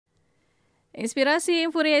Inspirasi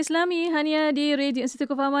Inforia Islami hanya di Radio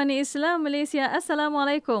Institut Kefahaman Islam Malaysia.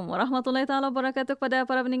 Assalamualaikum warahmatullahi taala wabarakatuh kepada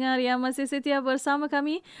para pendengar yang masih setia bersama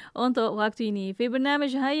kami untuk waktu ini. Fi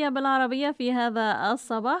برنامج هيا بالعربية في هذا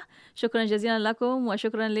الصباح. شكرا جزيلا لكم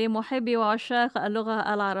وشكرا لمحبي وعشاق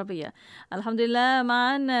اللغة العربية. الحمد لله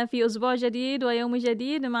معنا في أسبوع جديد ويوم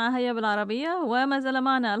جديد مع هيا بالعربية، وما زال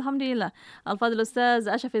معنا الحمد لله الفاضل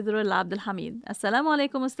الأستاذ أشرف ذرول عبد الحميد. السلام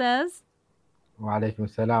عليكم أستاذ. وعليكم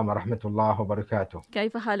السلام ورحمة الله وبركاته.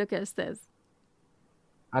 كيف حالك يا أستاذ؟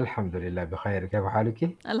 الحمد لله بخير، كيف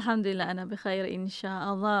حالك؟ الحمد لله أنا بخير إن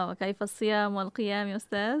شاء الله. وكيف الصيام والقيام يا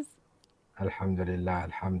أستاذ؟ الحمد لله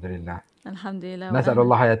الحمد لله. الحمد لله. نسأل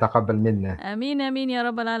الله يتقبل منا. آمين آمين يا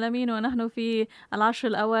رب العالمين. ونحن في العشر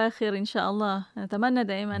الأواخر إن شاء الله نتمنى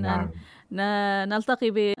دائما نعم. أن نلتقي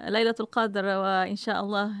بليلة القدر، وإن شاء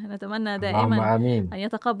الله نتمنى دائما آمين. أن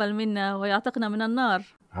يتقبل منا ويعتقنا من النار.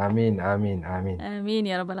 آمين آمين آمين. آمين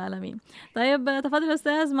يا رب العالمين. طيب تفضل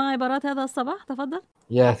أستاذ مع عبارات هذا الصباح، تفضل.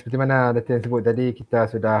 Ya, seperti mana Datin sebut tadi, kita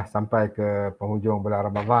sudah sampai ke penghujung bulan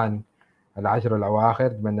Ramadan, Al-Ashr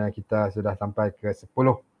Al-Awakhir, di mana kita sudah sampai ke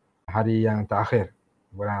 10 hari yang terakhir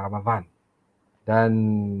bulan Ramadan. Dan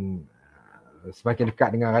semakin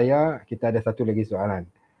dekat dengan raya, kita ada satu lagi soalan,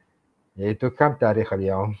 iaitu kam tarikh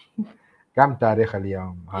al-yawm. Kam tarikh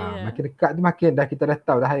al-yawm. Makin dekat tu makin dah kita dah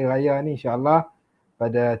tahu dah hari raya ni, insya-Allah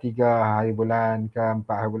pada 3 hari bulan ke 4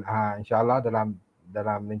 hari bulan, insya-Allah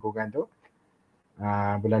dalam lingkungan tu.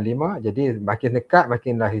 Bulan 5, jadi makin dekat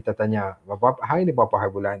makinlah kita tanya berapa hari ni, berapa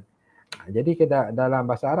hari bulan. Jadi dalam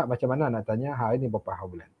bahasa Arab macam mana nak tanya hari ni berapa hari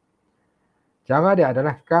bulan. Cara dia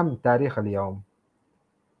adalah kam tarikh al-yawm.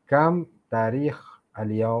 Kam tarikh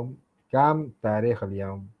al-yawm. Kam tarikh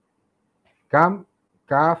al-yawm. Kam,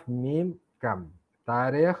 kaf, mim, kam.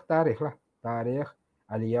 Tarikh lah. Tarikh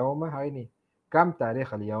al-yawm hari ni. Kam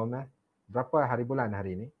tarikh al-yawm. Berapa hari bulan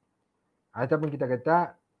hari ni. Ataupun kita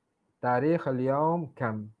kata tarikh al-yawm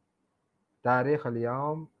kam. Tarikh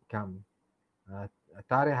al-yawm kam.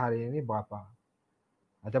 Tarikh hari ini berapa.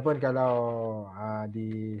 Ataupun kalau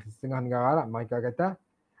di setengah negara Arab mereka kata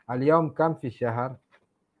al-yawm kam fi syahr.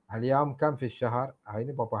 Al-yawm kam fi syahr. Hari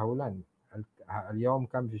ini berapa bulan. Al-yawm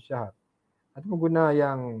kam fi syahr. Ataupun guna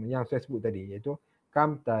yang saya sebut tadi, iaitu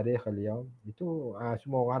kam tarikh al-yawm. Itu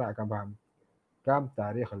semua orang Arab akan faham. Kam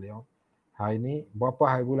tarikh al-yawm. Hari ini berapa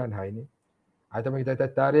hari bulan hari ini. Ataupun kita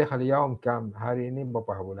kata tarikh al-yawm kam. Hari ini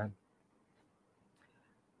berapa bulan.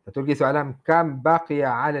 Satu lagi soalan, kam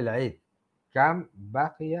baqiya 'ala al-'id. Kam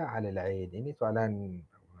baqiya 'ala al-'id. Ini soalan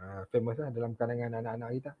famous dalam kalangan anak-anak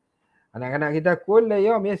kita. Anak-anak kita kulla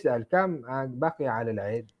yawm yas'al kam baqiya 'ala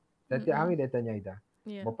al-'id. Setiap hari dia tanya kita,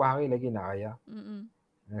 berapa hari lagi nak raya.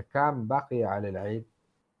 Kam baqiya 'ala al-'id.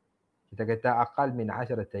 Kita kata aqal min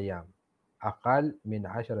 10 ayyam. Aqal min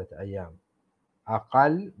 10 ayyam.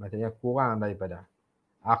 Aqal maksudnya kurang daripada.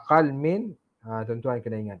 Aqal min, tuan-tuan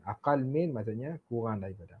kena ingat, aqal min maksudnya kurang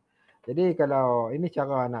daripada. Jadi kalau ini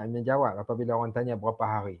cara nak menjawab apabila orang tanya berapa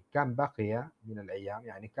hari. Kam baqiya min al-ayyam,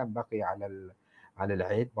 yakni kam baqiya 'ala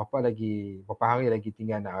al-'id, berapa hari lagi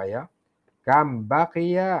tinggal nak raya. Kam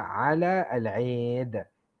baqiya 'ala al-'id.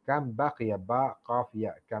 Kam baqiya, ba qaf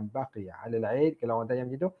ya. Kam baqiya 'ala al-'id. Kalau orang tanya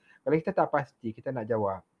macam tu, kalau kita tak pasti, kita nak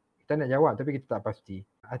jawab. Kita nak jawab tapi kita tak pasti.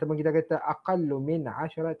 Ataupun kita kata aqallu min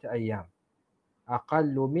 10 ayyam.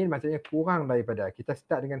 Aqallu min maksudnya kurang daripada. Kita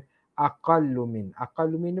start dengan aqallu min.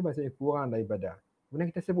 Aqallu min tu maksudnya kurang daripada. Kemudian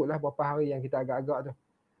kita sebutlah berapa hari yang kita agak-agak tu.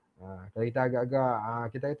 Kalau kita agak-agak,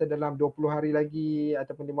 kita kata dalam 20 hari lagi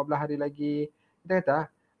ataupun 15 hari lagi. Kita kata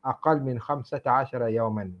aqal min 15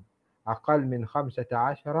 yawman. Aqal min 15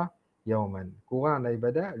 yawman. Kurang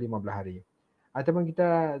daripada 15 hari. Ataupun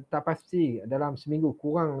kita tak pasti dalam seminggu,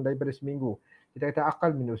 kurang daripada seminggu. Kita kata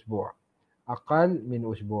aqal min usbu'. Aqal min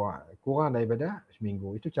usbu'. Kurang daripada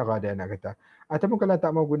seminggu. Itu cara dia nak kata. Ataupun kalau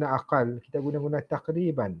tak mau guna aqal, kita guna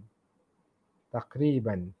takriban.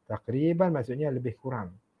 Takriban. Takriban maksudnya lebih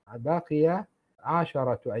kurang. Baqiya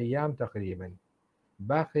 10 ayyam takriban.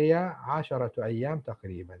 Baqiya 10 ayyam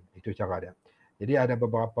takriban. Itu cara dia. Jadi ada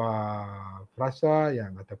beberapa frasa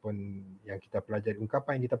ataupun yang kita pelajari,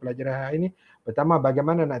 ungkapan yang kita pelajari hari ini. Pertama,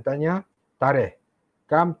 bagaimana nak tanya tarikh.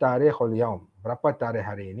 Kam tarikhul yawm. Berapa tarikh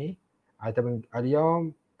hari ini? Ataupun al-yawm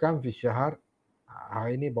kam fi syahr.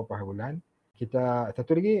 Hari ini berapa hari bulan?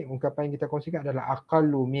 Satu lagi ungkapan yang kita kongsikan adalah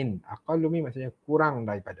aqallu min. Aqallu min maksudnya kurang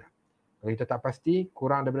daripada. Kalau kita tak pasti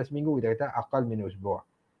kurang daripada seminggu, kita kata aqal min usbu'.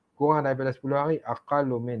 Kurang daripada 10 hari,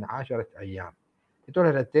 aqallu min 10 ayyam.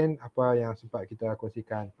 Itulah Datin apa yang sempat kita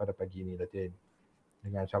kongsikan pada pagi ini, Datin,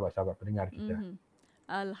 dengan sahabat-sahabat pendengar kita.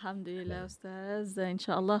 الحمد لله أستاذ، إن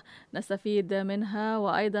شاء الله نستفيد منها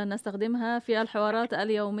وأيضا نستخدمها في الحوارات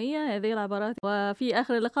اليومية هذه العبارات. وفي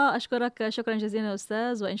آخر اللقاء أشكرك شكرا جزيلا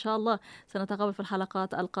أستاذ، وإن شاء الله سنتقابل في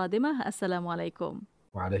الحلقات القادمة. السلام عليكم.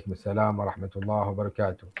 وعليكم السلام ورحمة الله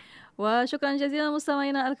وبركاته. وشكرا جزيلا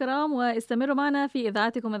مستمعينا الكرام، واستمروا معنا في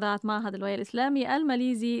إذاعتكم إذاعة معهد الوعي الإسلامي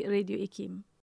الماليزي راديو إيكيم.